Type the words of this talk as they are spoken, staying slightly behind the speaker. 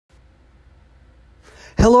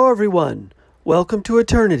Hello, everyone. Welcome to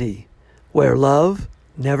Eternity, where love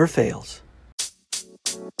never fails.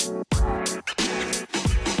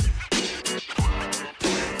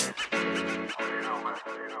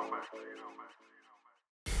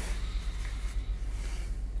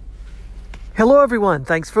 Hello, everyone.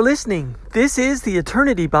 Thanks for listening. This is the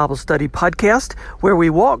Eternity Bible Study Podcast, where we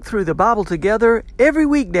walk through the Bible together every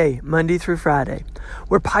weekday, Monday through Friday.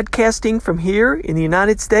 We're podcasting from here in the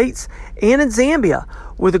United States and in Zambia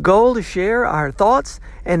with a goal to share our thoughts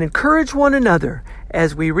and encourage one another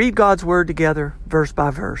as we read God's Word together, verse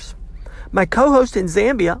by verse. My co-host in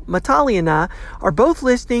Zambia, Matali, and I are both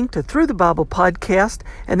listening to Through the Bible podcast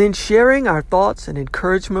and then sharing our thoughts and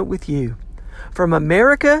encouragement with you. From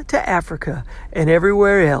America to Africa and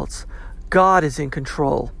everywhere else, God is in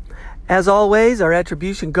control. As always, our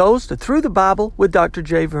attribution goes to Through the Bible with Dr.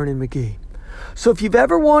 J. Vernon McGee. So if you've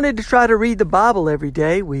ever wanted to try to read the Bible every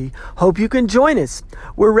day, we hope you can join us.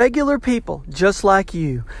 We're regular people, just like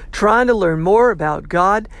you, trying to learn more about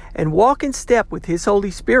God and walk in step with His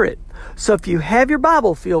Holy Spirit. So if you have your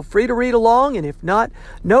Bible, feel free to read along, and if not,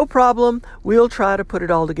 no problem. We'll try to put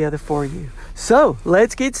it all together for you. So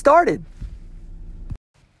let's get started.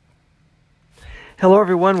 Hello,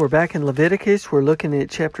 everyone. We're back in Leviticus. We're looking at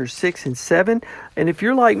chapters 6 and 7. And if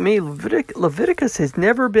you're like me, Leviticus has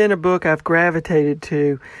never been a book I've gravitated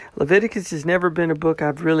to. Leviticus has never been a book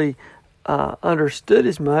I've really understood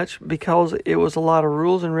as much because it was a lot of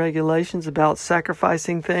rules and regulations about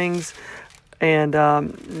sacrificing things, and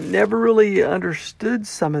never really understood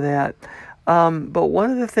some of that. But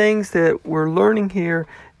one of the things that we're learning here,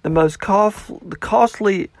 the most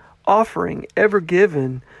costly offering ever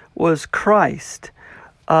given was Christ.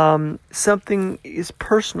 Something is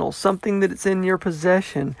personal, something that it's in your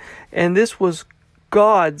possession. And this was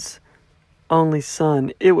God's only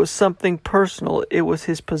Son. It was something personal. It was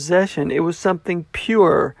His possession. It was something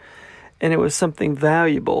pure, and it was something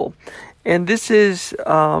valuable. And this is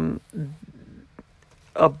a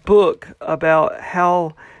book about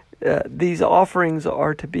how these offerings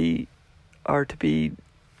are to be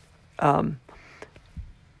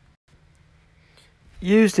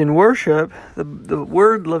used in worship. The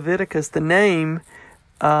word Leviticus, the name,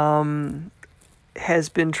 has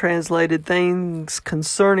been translated things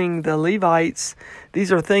concerning the Levites.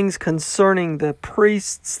 These are things concerning the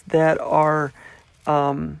priests that are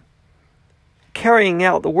carrying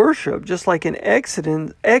out the worship. Just like in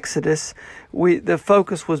Exodus, the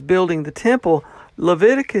focus was building the temple.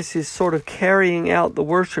 Leviticus is sort of carrying out the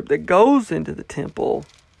worship that goes into the temple.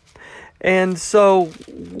 And so,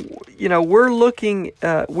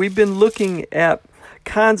 we've been looking at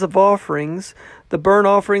kinds of offerings: the burnt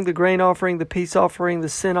offering, the grain offering, the peace offering, the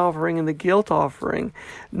sin offering, and the guilt offering.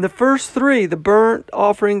 And the first three, the burnt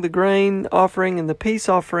offering, the grain offering, and the peace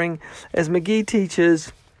offering, as McGee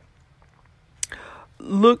teaches,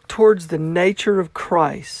 look towards the nature of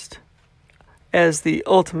Christ as the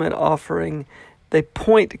ultimate offering. They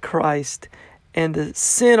point to Christ. And the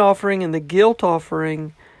sin offering and the guilt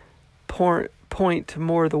offering point to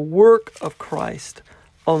more the work of Christ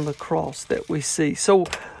on the cross that we see. So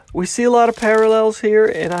we see a lot of parallels here,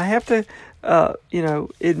 and I have to,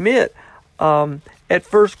 admit, at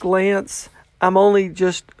first glance, I'm only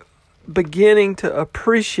just beginning to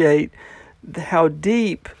appreciate how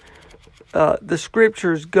deep the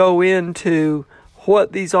Scriptures go into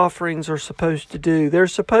what these offerings are supposed to do. They're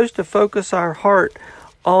supposed to focus our heart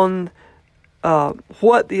on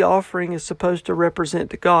what the offering is supposed to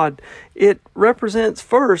represent to God. It represents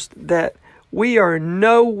first that we are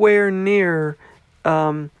nowhere near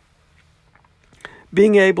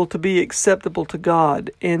being able to be acceptable to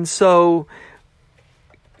God. And so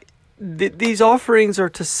these offerings are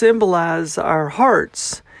to symbolize our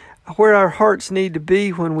hearts, where our hearts need to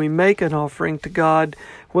be when we make an offering to God,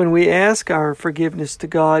 when we ask our forgiveness to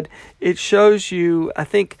God. It shows you, I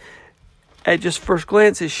think, at just first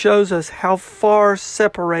glance, it shows us how far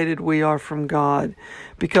separated we are from God.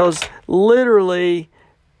 Because literally,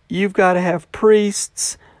 you've got to have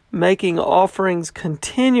priests making offerings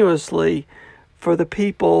continuously for the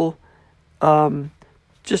people,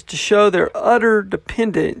 just to show their utter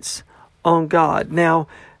dependence on God. Now,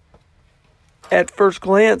 at first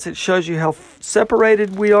glance, it shows you how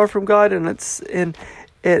separated we are from God, and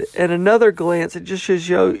at another glance, it just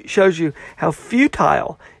shows you how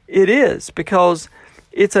futile it is, because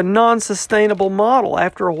it's a non-sustainable model.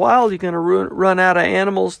 After a while, you're going to run out of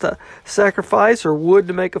animals to sacrifice, or wood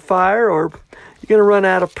to make a fire, or you're going to run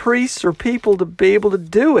out of priests or people to be able to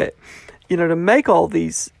do it, to make all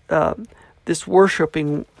these this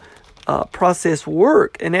worshiping process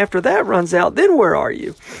work. And after that runs out, then where are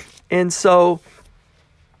you? And so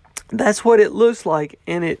That's what it looks like.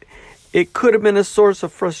 And it could have been a source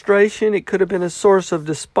of frustration. It could have been a source of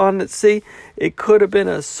despondency. It could have been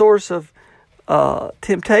a source of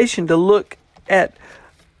temptation to look at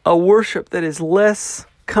a worship that is less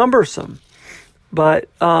cumbersome. But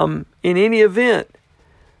in any event,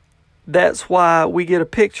 that's why we get a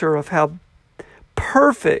picture of how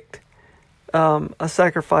perfect a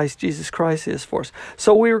sacrifice Jesus Christ is for us.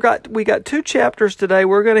 So we got 2 chapters today.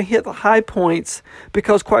 We're going to hit the high points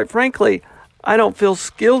because, quite frankly, I don't feel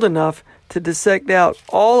skilled enough to dissect out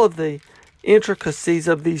all of the intricacies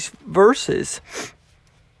of these verses.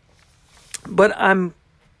 But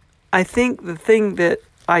I think the thing that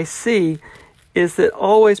I see is that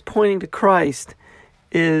always pointing to Christ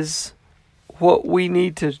is what we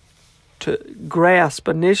need to grasp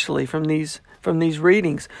initially from these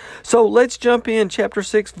readings. So let's jump in. Chapter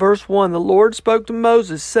 6, verse 1. The Lord spoke to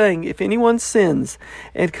Moses, saying, if anyone sins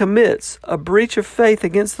and commits a breach of faith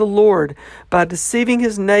against the Lord by deceiving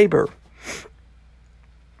his neighbor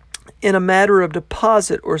in a matter of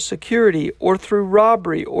deposit or security, or through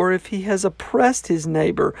robbery, or if he has oppressed his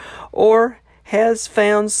neighbor, or has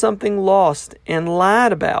found something lost and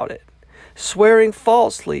lied about it, swearing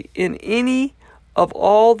falsely in any of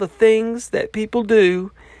all the things that people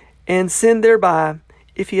do, and sin thereby,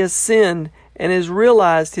 if he has sinned and has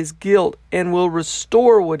realized his guilt and will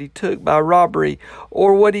restore what he took by robbery,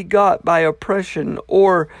 or what he got by oppression,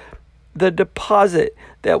 or the deposit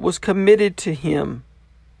that was committed to him,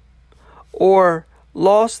 or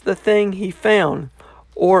lost the thing he found,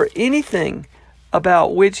 or anything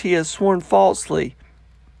about which he has sworn falsely,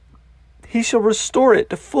 he shall restore it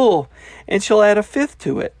to full, and shall add a fifth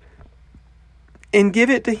to it, and give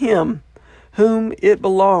it to him whom it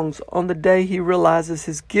belongs on the day he realizes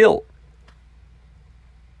his guilt.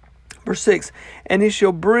 Verse 6, and he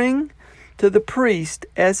shall bring to the priest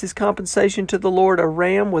as his compensation to the Lord a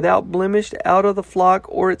ram without blemish out of the flock,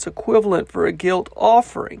 or its equivalent for a guilt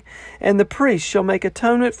offering. And the priest shall make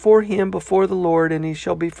atonement for him before the Lord, and he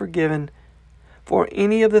shall be forgiven for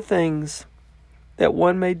any of the things that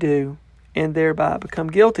one may do and thereby become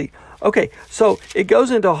guilty. Okay, so it goes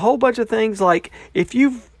into a whole bunch of things like if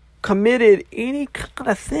you've committed any kind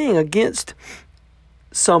of thing against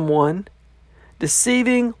someone,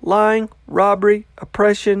 deceiving, lying, robbery,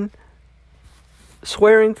 oppression,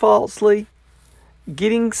 swearing falsely,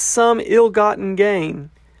 getting some ill-gotten gain,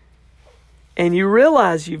 and you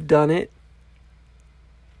realize you've done it,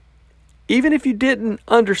 even if you didn't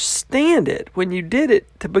understand it when you did it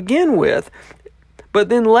to begin with, but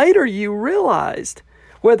then later you realized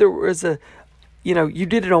whether it was you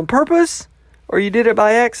did it on purpose or you did it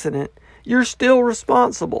by accident, you're still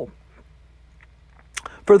responsible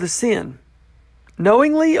for the sin.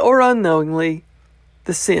 Knowingly or unknowingly,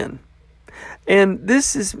 the sin. And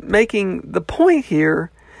this is making the point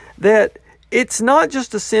here that it's not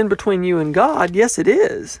just a sin between you and God. Yes, it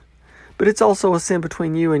is. But it's also a sin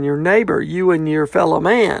between you and your neighbor, you and your fellow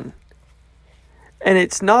man. And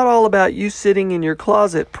it's not all about you sitting in your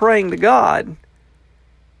closet praying to God,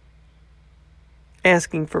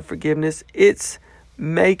 asking for forgiveness. It's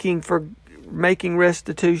making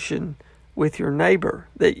restitution with your neighbor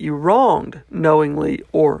that you wronged knowingly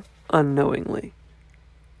or unknowingly.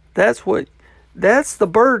 That's the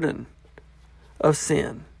burden of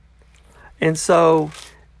sin. And so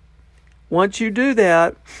once you do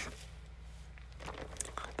that,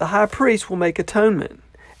 the high priest will make atonement.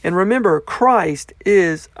 And remember, Christ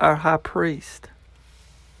is our high priest.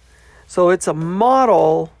 So it's a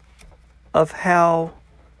model of how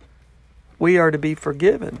we are to be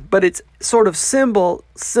forgiven. But it's sort of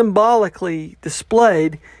symbolically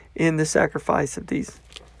displayed in the sacrifice of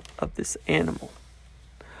this animal.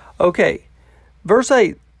 Okay, verse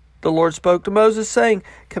 8. The Lord spoke to Moses, saying,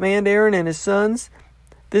 command Aaron and his sons,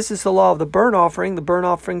 this is the law of the burnt offering. The burnt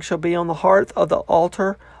offering shall be on the hearth of the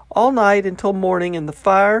altar all night until morning, and the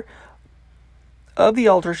fire of the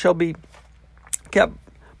altar shall be kept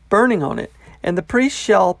burning on it. And the priest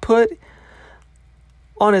shall put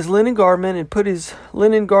on his linen garment, and put his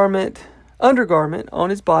linen undergarment on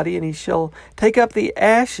his body, and he shall take up the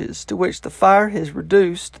ashes to which the fire has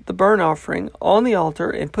reduced the burnt offering on the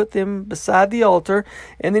altar, and put them beside the altar.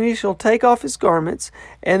 And then he shall take off his garments,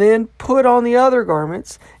 and then put on the other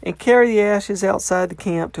garments, and carry the ashes outside the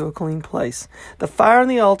camp to a clean place. The fire on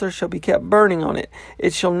the altar shall be kept burning on it.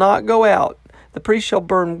 It shall not go out. The priest shall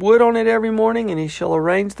burn wood on it every morning, and he shall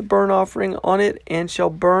arrange the burnt offering on it, and shall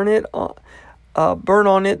burn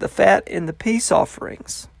on it the fat and the peace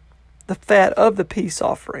offerings. The fat of the peace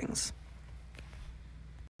offerings.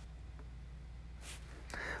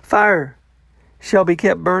 Fire shall be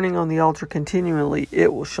kept burning on the altar continually.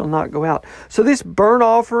 Shall not go out. So this burnt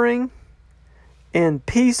offering and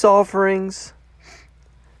peace offerings,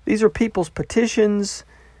 these are people's petitions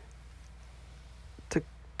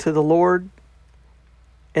to the Lord.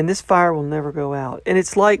 And this fire will never go out. And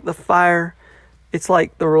it's like the fire, it's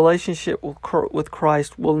like the relationship with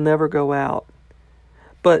Christ will never go out.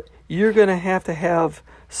 But you're going to have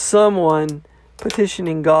someone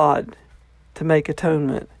petitioning God to make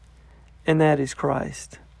atonement. And that is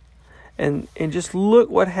Christ. And just look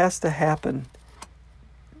what has to happen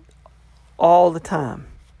all the time.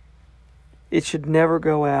 It should never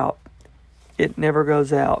go out. It never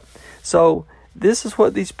goes out. So this is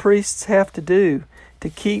what these priests have to do to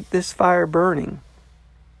keep this fire burning.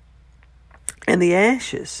 And the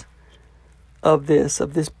ashes of this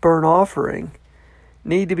burnt offering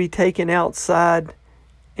need to be taken outside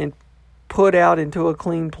and put out into a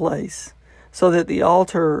clean place so that the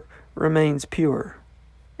altar remains pure.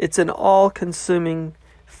 It's an all-consuming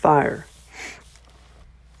fire.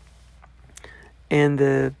 And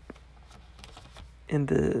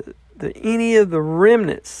any of the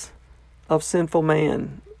remnants of sinful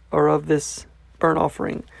man or of this burnt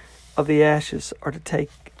offering of the ashes are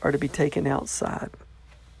to be taken outside.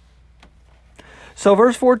 So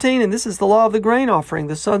verse 14, and this is the law of the grain offering.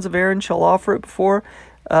 The sons of Aaron shall offer it before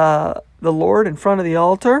the Lord in front of the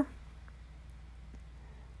altar.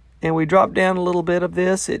 And we drop down a little bit of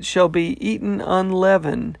this. It shall be eaten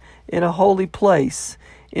unleavened in a holy place.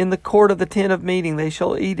 In the court of the tent of meeting they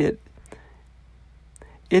shall eat it.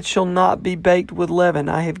 It shall not be baked with leaven.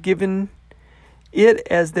 I have given it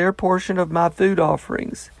as their portion of my food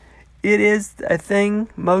offerings. It is a thing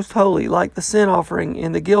most holy, like the sin offering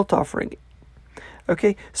and the guilt offering.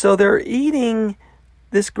 Okay, so they're eating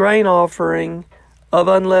this grain offering of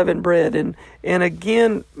unleavened bread. And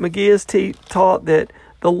again, McGee has taught that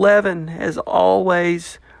the leaven has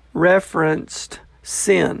always referenced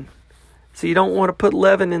sin. So you don't want to put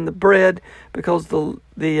leaven in the bread because the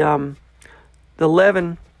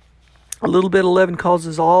leaven, a little bit of leaven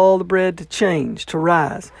causes all the bread to change, to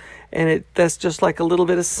rise. And that's just like a little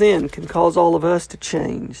bit of sin can cause all of us to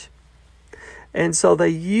change. And so they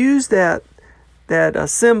use that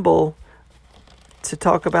symbol to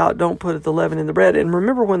talk about don't put the leaven in the bread. And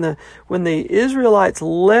remember when the Israelites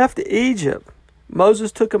left Egypt,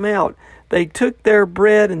 Moses took them out. They took their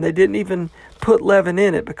bread and they didn't even put leaven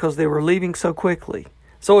in it because they were leaving so quickly.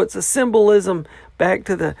 So it's a symbolism back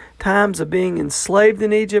to the times of being enslaved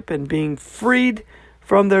in Egypt and being freed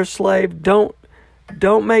from their slave. Don't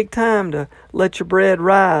make time to let your bread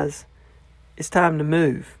rise. It's time to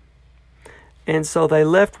move. And so they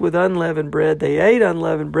left with unleavened bread. They ate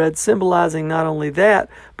unleavened bread, symbolizing not only that,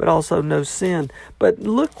 but also no sin. But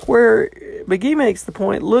look where McGee makes the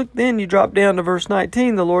point. Look, then you drop down to verse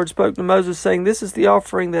 19. The Lord spoke to Moses, saying, "This is the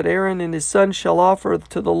offering that Aaron and his sons shall offer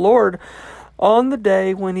to the Lord on the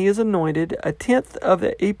day when he is anointed, 1/10 of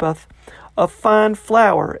the ephah of fine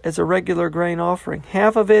flour as a regular grain offering,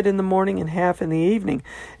 half of it in the morning and half in the evening.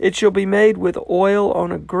 It shall be made with oil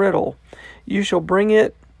on a griddle. You shall bring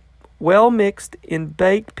it well mixed in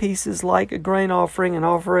baked pieces like a grain offering and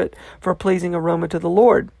offer it for a pleasing aroma to the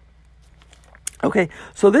Lord." Okay,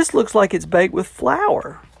 so this looks like it's baked with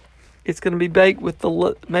flour. It's going to be baked with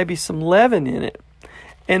maybe some leaven in it.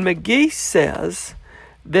 And McGee says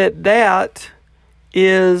that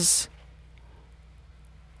is,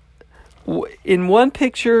 in one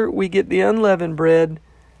picture we get the unleavened bread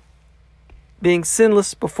being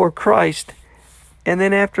sinless before Christ, and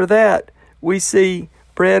then after that we see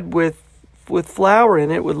bread with flour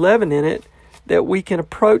in it, with leaven in it, that we can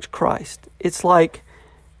approach Christ. It's like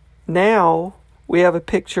now we have a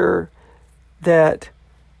picture that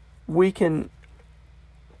we can,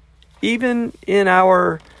 even in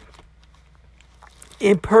our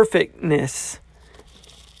imperfectness,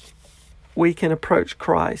 we can approach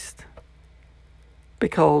Christ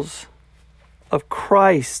because of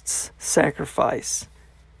Christ's sacrifice.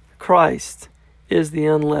 Christ is the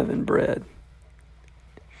unleavened bread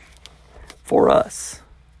for us.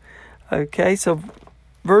 Okay, so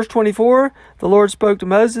verse 24, the Lord spoke to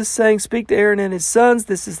Moses, saying, "Speak to Aaron and his sons.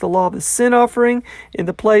 This is the law of the sin offering. In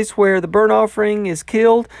the place where the burnt offering is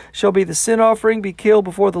killed, shall be the sin offering be killed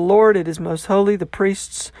before the Lord. It is most holy. The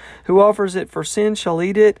priests who offers it for sin shall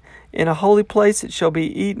eat it. In a holy place it shall be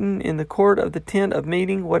eaten in the court of the tent of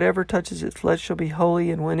meeting. Whatever touches its flesh shall be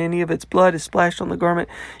holy. And when any of its blood is splashed on the garment,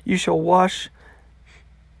 you shall wash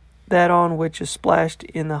that on which is splashed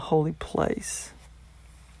in the holy place."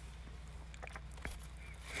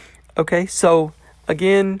 Okay, so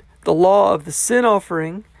again, the law of the sin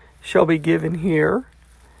offering shall be given here.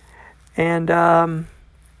 And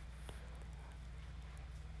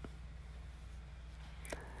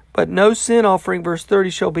But no sin offering, verse 30,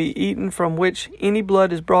 shall be eaten from which any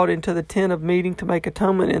blood is brought into the tent of meeting to make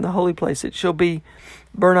atonement in the holy place. It shall be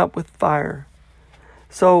burned up with fire.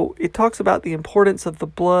 So it talks about the importance of the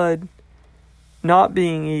blood not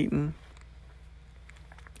being eaten.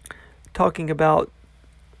 Talking about,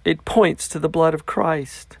 it points to the blood of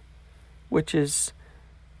Christ, which is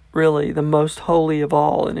really the most holy of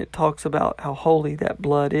all, and it talks about how holy that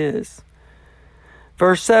blood is.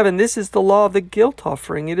 Verse 7, this is the law of the guilt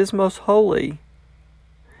offering. It is most holy.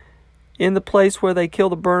 In the place where they kill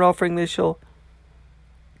the burnt offering, they shall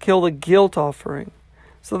kill the guilt offering.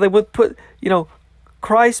 So they would put,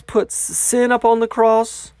 Christ puts sin up on the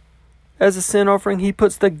cross as a sin offering. He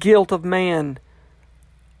puts the guilt of man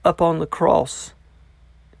up on the cross.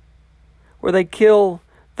 Where they kill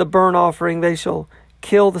the burnt offering, they shall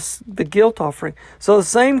kill the guilt offering. So the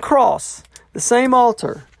same cross, the same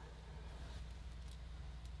altar,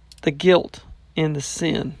 the guilt and the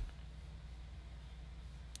sin.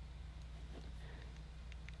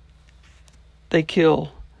 They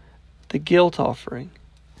kill the guilt offering.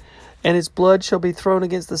 And its blood shall be thrown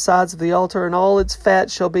against the sides of the altar, and all its fat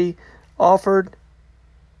shall be offered.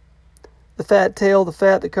 The fat tail, the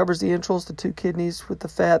fat that covers the entrails, the 2 kidneys with the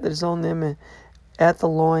fat that is on them, and at the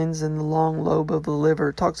loins and the long lobe of the liver.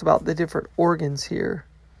 It talks about the different organs here.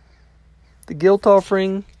 The guilt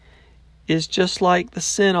offering is just like the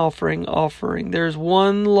sin offering. There's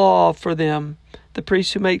one law for them. The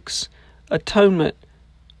priest who makes atonement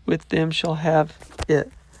with them shall have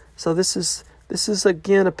it. So this is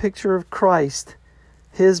again a picture of Christ.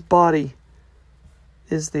 His body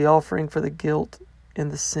is the offering for the guilt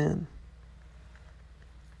and the sin.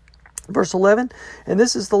 Verse 11, and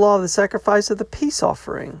this is the law of the sacrifice of the peace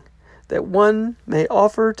offering, that one may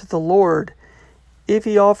offer to the Lord, if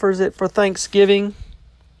he offers it for thanksgiving,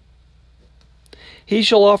 he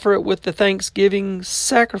shall offer it with the thanksgiving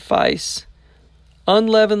sacrifice,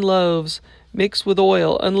 unleavened loaves mixed with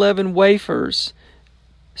oil, unleavened wafers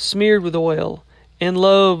smeared with oil, and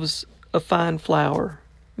loaves of fine flour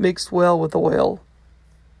mixed well with oil.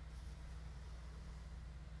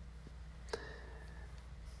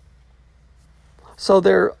 So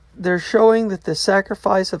they're showing that the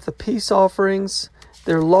sacrifice of the peace offerings,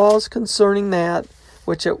 there are laws concerning that,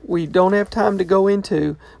 which we don't have time to go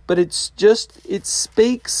into, but it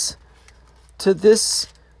speaks to this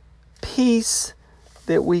peace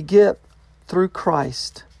that we get through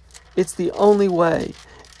Christ. It's the only way.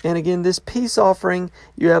 And again, this peace offering,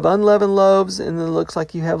 you have unleavened loaves, and then it looks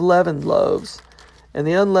like you have leavened loaves. And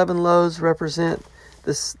the unleavened loaves represent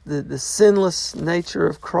the sinless nature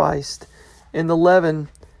of Christ. And the leaven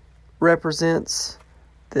represents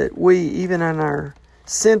that we, even in our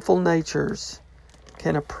sinful natures,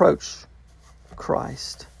 can approach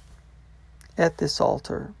Christ at this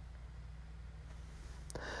altar.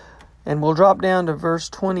 And we'll drop down to verse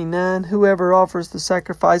 29. Whoever offers the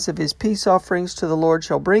sacrifice of his peace offerings to the Lord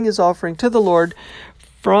shall bring his offering to the Lord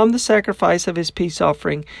from the sacrifice of his peace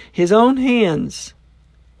offering. His own hands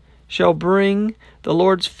shall bring the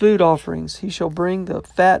Lord's food offerings. He shall bring the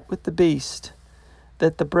fat with the beast,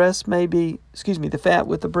 that the breast may be, the fat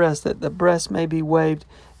with the breast, that the breast may be waved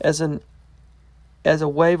as a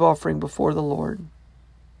wave offering before the Lord.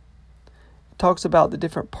 It talks about the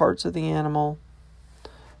different parts of the animal.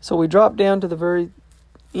 So we drop down to the very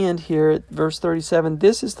end here at verse 37.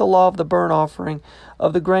 This is the law of the burnt offering,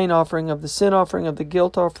 of the grain offering, of the sin offering, of the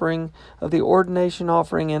guilt offering, of the ordination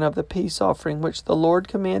offering, and of the peace offering, which the Lord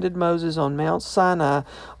commanded Moses on Mount Sinai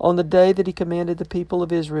on the day that he commanded the people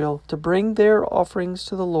of Israel to bring their offerings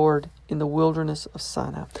to the Lord in the wilderness of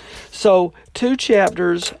Sinai. So 2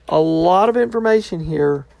 chapters, a lot of information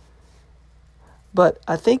here. But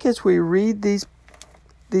I think as we read these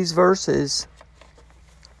verses,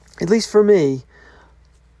 at least for me,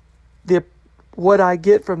 what I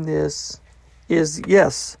get from this is,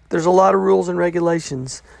 yes, there's a lot of rules and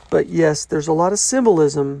regulations, but yes, there's a lot of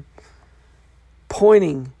symbolism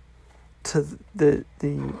pointing to the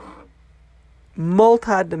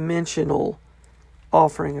multidimensional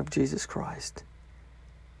offering of Jesus Christ.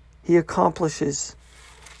 He accomplishes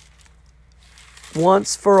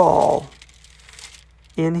once for all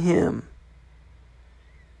in Him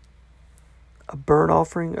a burnt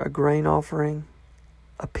offering, a grain offering,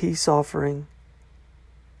 a peace offering,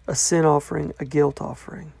 a sin offering, a guilt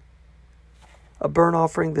offering. A burnt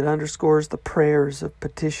offering that underscores the prayers of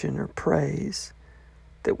petition or praise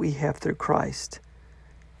that we have through Christ.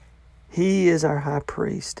 He is our high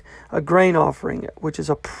priest. A grain offering, which is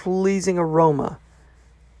a pleasing aroma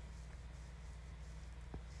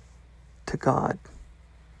to God.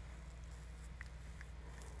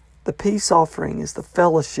 The peace offering is the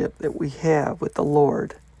fellowship that we have with the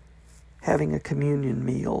Lord having a communion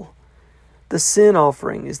meal. The sin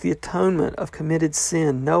offering is the atonement of committed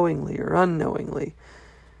sin, knowingly or unknowingly,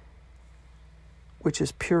 which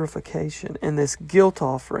is purification. And this guilt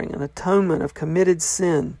offering, an atonement of committed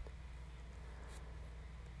sin,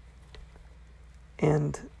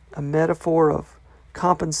 and a metaphor of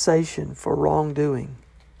compensation for wrongdoing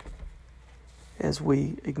as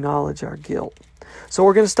we acknowledge our guilt. So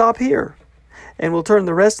we're going to stop here, and we'll turn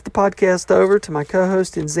the rest of the podcast over to my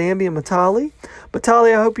co-host in Zambia, Matali.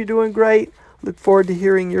 Matali, I hope you're doing great. Look forward to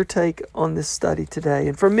hearing your take on this study today.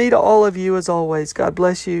 And from me to all of you, as always, God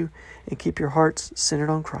bless you and keep your hearts centered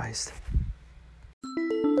on Christ.